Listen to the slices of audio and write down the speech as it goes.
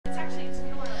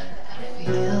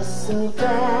Feel so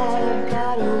bad, I've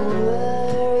got a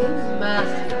worry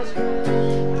mind.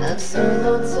 I'm so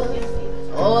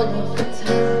lonesome all of the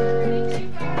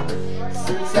time.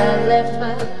 Since I left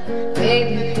my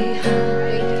baby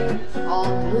behind on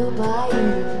Blue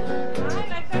Bayou,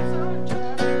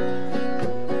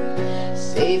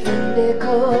 saving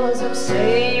nickels, I'm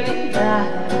saving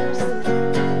dimes,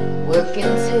 working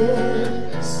till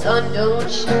the sun don't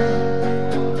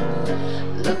shine,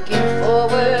 looking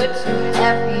forward to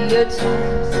happier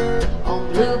times on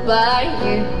Blue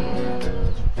Bayou.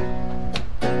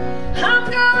 I'm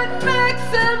going back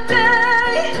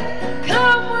someday,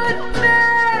 come with me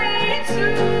to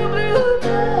Blue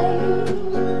Bayou,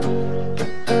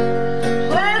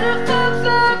 where the folks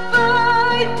are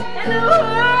fine and the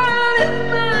world is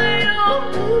mine on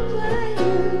Blue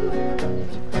Bayou,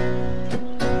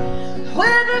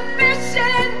 where the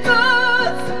fishing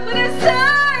boats with their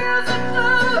sails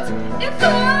afloat. If I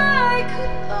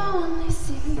could only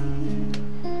see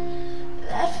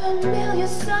that familiar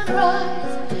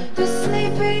sunrise, the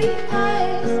sleepy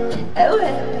eyes, how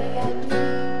happy I'd be.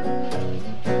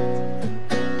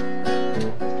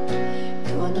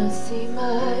 Gonna see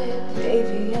my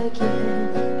baby again,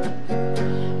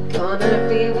 gonna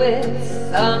be with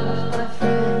some of my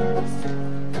friends.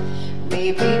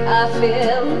 Maybe I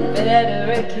feel better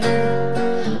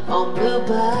again on Blue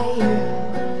Bayou,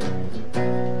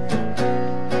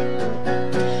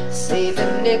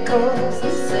 saving nickels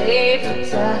and saving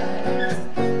dimes,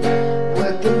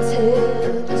 working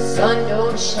till the sun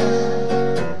don't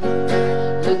shine,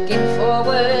 looking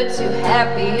forward to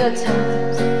happier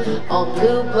times on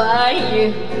Blue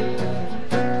Bayou.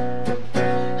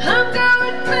 I'm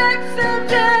going back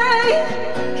someday,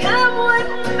 come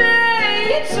with me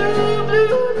to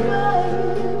Blue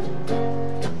Bayou,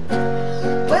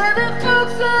 where the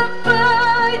folks are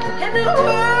fine and the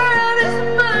world is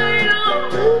mine on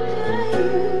Blue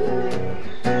Bayou,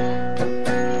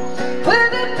 where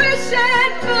the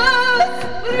fishing boats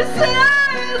with their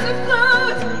sails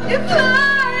afloat. If I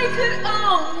could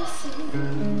only see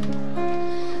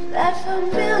that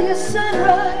familiar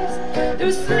sunrise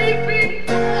through sleepy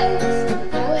eyes,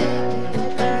 how happy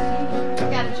I'd be.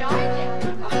 Got a joint now.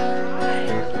 All right.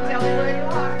 Tell me where you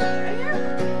are. Right here.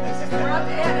 This is where I'm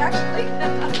at, actually.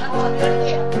 Oh, yeah.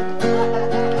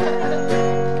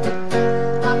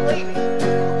 I'm leaving.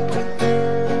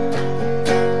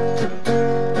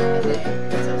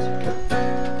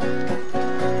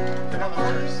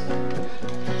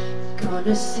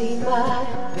 Gonna see my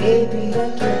baby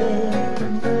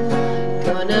again,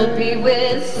 gonna be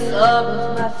with some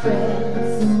of my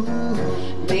friends.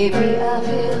 Maybe I'll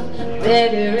feel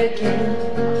better again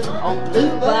on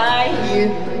Blue Bayou,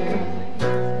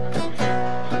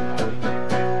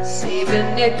 saving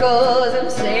nickels and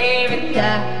saving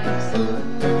dimes,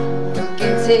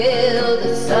 looking till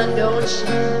the sun don't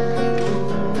shine,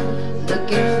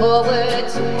 looking forward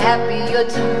to happier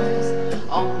times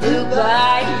on Blue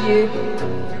Bayou.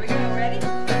 Here we go. Ready?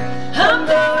 I'm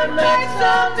going back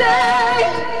someday,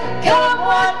 come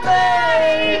with me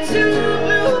to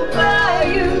Blue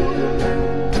Bayou,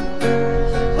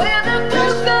 where the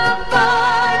fish are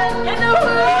fine and the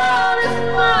world is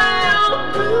mine on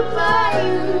Blue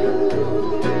Bayou,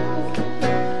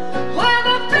 where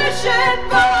the fishing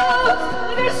boats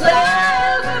with their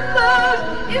sails afloat.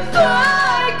 If I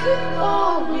could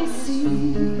only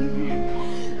see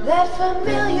that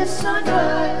familiar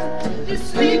sunrise, the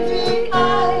sleepy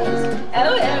eyes,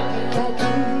 how happy I'd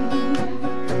be.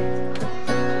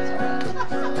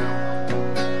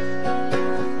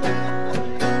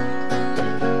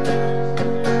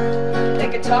 That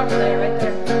guitar player right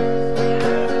there.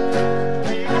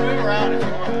 You can move around if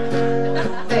you want.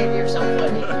 Baby, you're so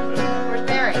funny. Where's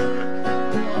Mary?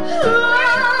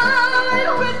 Ride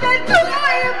with that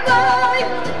firefly,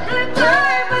 right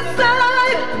by my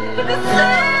side, with the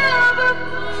silver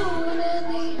moon and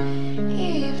the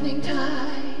evening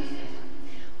tide.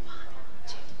 1,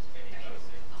 2, 3,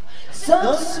 4.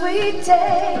 Some sweet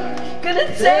day, gonna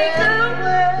take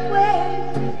away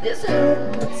this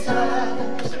hurt inside.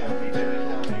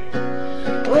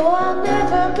 Oh, I'll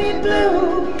never be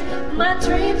blue, my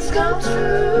dreams come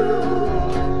true.